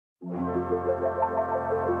Hi,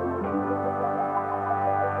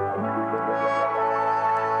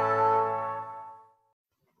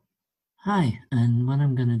 and what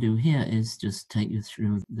I'm going to do here is just take you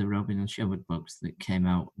through the Robin of Sherwood books that came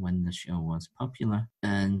out when the show was popular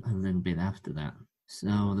and a little bit after that.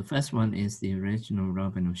 So the first one is the original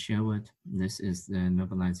Robin of Sherwood. This is the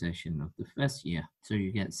novelization of the first year. So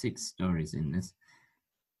you get 6 stories in this.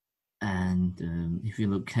 And if you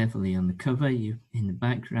look carefully on the cover, in the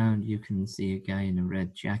background, you can see a guy in a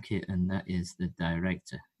red jacket, and that is the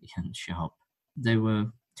director, Ian Sharp. There were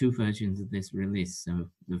 2 versions of this release. So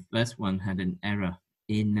the first one had an error.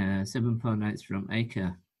 In 7 Fortnights from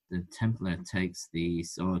Acre, the Templar takes the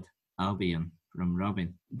sword Albion from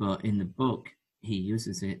Robin, but in the book, he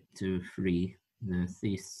uses it to free the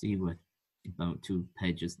thief Seward about 2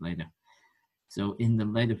 pages later. So in the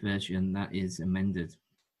later version, that is amended.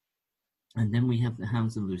 And then we have The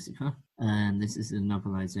Hounds of Lucifer, and this is a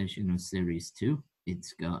novelization of Series 2.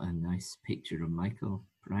 It's got a nice picture of Michael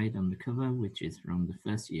Praed on the cover, which is from the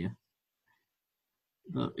first year.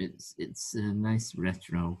 But it's a nice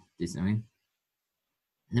retro design.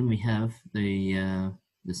 Then we have the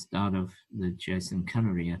start of the Jason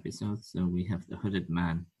Connery episode. So we have The Hooded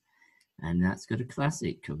Man, and that's got a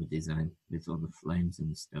classic cover design with all the flames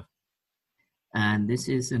and stuff. And this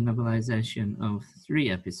is a novelization of 3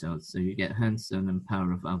 episodes. So you get Hanson and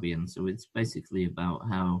Power of Albion. So it's basically about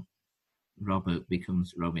how Robert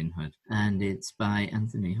becomes Robin Hood. And it's by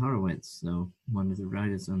Anthony Horowitz, so one of the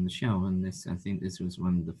writers on the show. And I think this was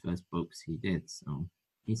one of the first books he did. So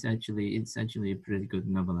it's actually a pretty good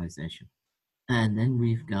novelization. And then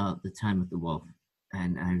we've got The Time of the Wolf.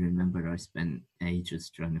 And I remember I spent ages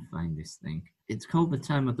trying to find this thing. It's called The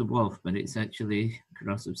Time of the Wolf, but it's actually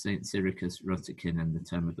Cross of St. Cyricus, Rotikin, and The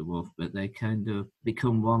Time of the Wolf. But they kind of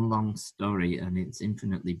become one long story, and it's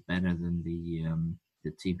infinitely better than the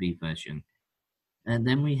TV version. And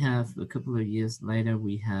then we have, a couple of years later,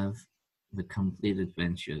 we have The Complete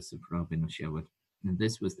Adventures of Robin of Sherwood. And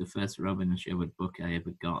this was the first Robin of Sherwood book I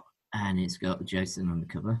ever got. And it's got Jason on the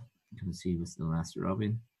cover, because he was the last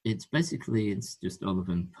Robin. It's just all of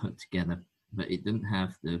them put together, but it didn't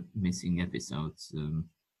have the missing episodes.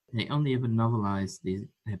 They only ever novelized the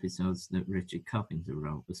episodes that Richard Carpenter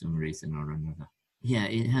wrote for some reason or another. Yeah,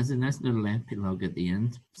 it has a nice little epilogue at the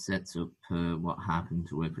end, sets up what happened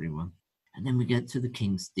to everyone. And then we get to The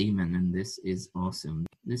King's Demon, and this is awesome.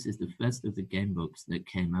 This is the first of the game books that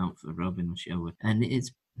came out for Robin of Sherwood, and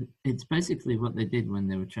it's basically what they did when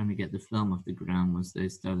they were trying to get the film off the ground, was they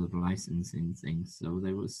started licensing things, so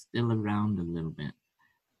they were still around a little bit.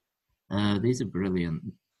 These are brilliant,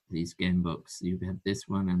 these game books. You had this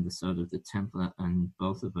one and The Sword of the Templar, and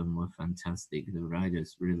both of them were fantastic. The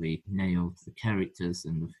writers really nailed the characters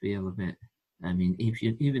and the feel of it. I mean,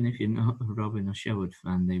 even if you're not a Robin of Sherwood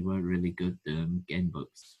fan, they were really good game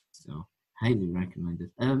books, so highly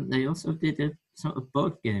recommended. They also did a sort of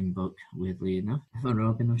board game book, weirdly enough, for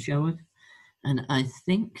Robin of Sherwood, and I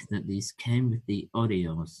think that these came with the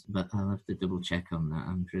audios, but I'll have to double check on that.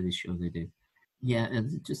 I'm pretty sure they did. Yeah,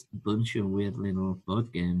 it's just a bunch of weird little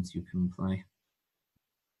board games you can play.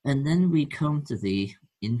 And then we come to the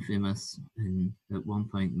infamous and at one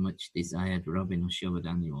point much desired Robin of Sherwood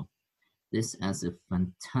Annual. This has a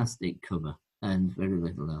fantastic cover and very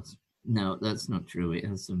little else. No, that's not true. It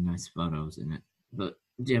has some nice photos in it, but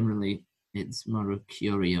generally it's more a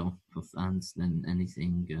curio for fans than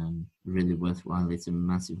anything really worthwhile. It's a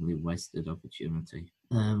massively wasted opportunity.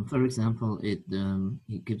 For example, it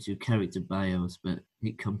gives you character bios, but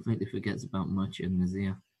it completely forgets about Much and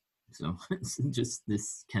Nazir. So it's just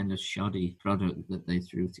this kind of shoddy product that they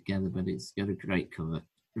threw together, but it's got a great cover.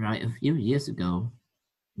 Right, a few years ago,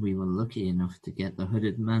 we were lucky enough to get the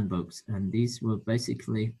Hooded Man books, and these were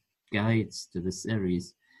basically guides to the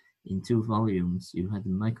series in 2 volumes. You had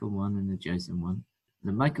the Michael one and the Jason one.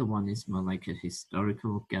 The Michael one is more like a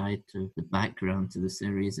historical guide to the background to the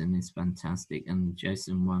series, and it's fantastic. And the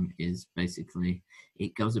Jason one is basically,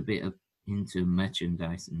 it goes a bit into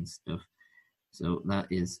merchandise and stuff. So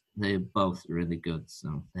they're both really good,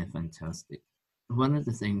 so they're fantastic. One of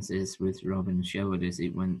the things is with Robin of Sherwood is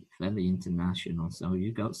it went fairly international, so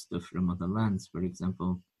you got stuff from other lands. For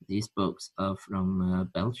example, these books are from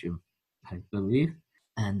Belgium, I believe,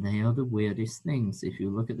 and they are the weirdest things. If you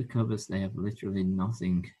look at the covers, they have literally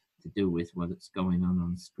nothing to do with what's going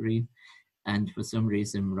on screen, and for some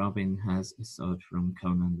reason Robin has a sword from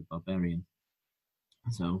Conan the Barbarian.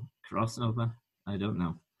 So crossover, I don't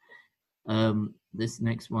know. This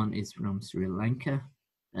next one is from Sri Lanka,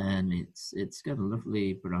 and it's got a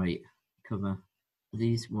lovely bright cover.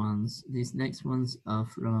 These next ones are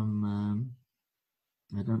from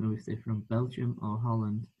I don't know if they're from Belgium or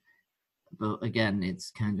Holland. But again,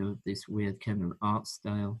 it's kind of this weird kind of art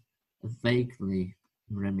style, vaguely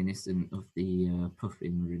reminiscent of the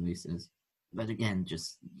Puffin releases. But again,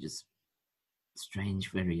 just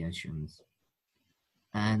strange variations.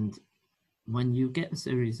 And when you get a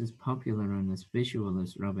series as popular and as visual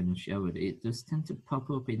as Robin of Sherwood, it does tend to pop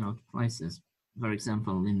up in odd places. For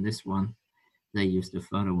example, in this one, they used a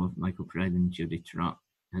photo of Michael Praed and Judi Trott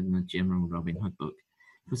in the general Robin Hood book.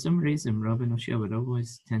 For some reason, Robin of Sherwood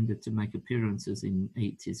always tended to make appearances in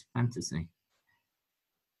 80s fantasy.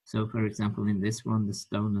 So, for example, in this one, The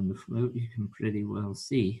Stone and the Flute, you can pretty well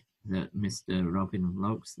see that Mr. Robin of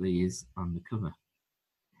Locksley is on the cover.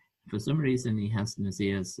 For some reason, he has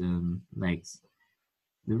Nazir's legs.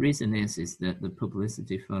 The reason is that the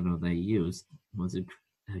publicity photo they used was a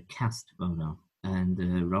cast photo,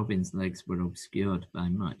 and Robin's legs were obscured by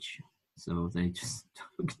much, so they just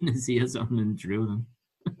took Nazir's on and drew them.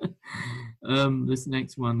 This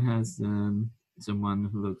next one has someone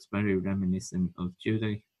who looks very reminiscent of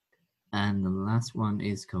Judi, and the last one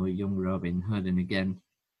is called Young Robin Hood, and again,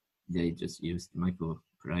 they just used Michael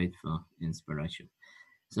Praed for inspiration.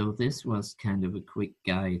 So this was kind of a quick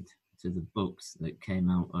guide to the books that came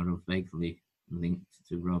out or are vaguely linked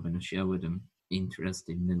to Robin of Sherwood and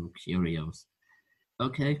interesting little curios.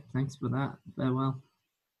 Okay, thanks for that. Farewell.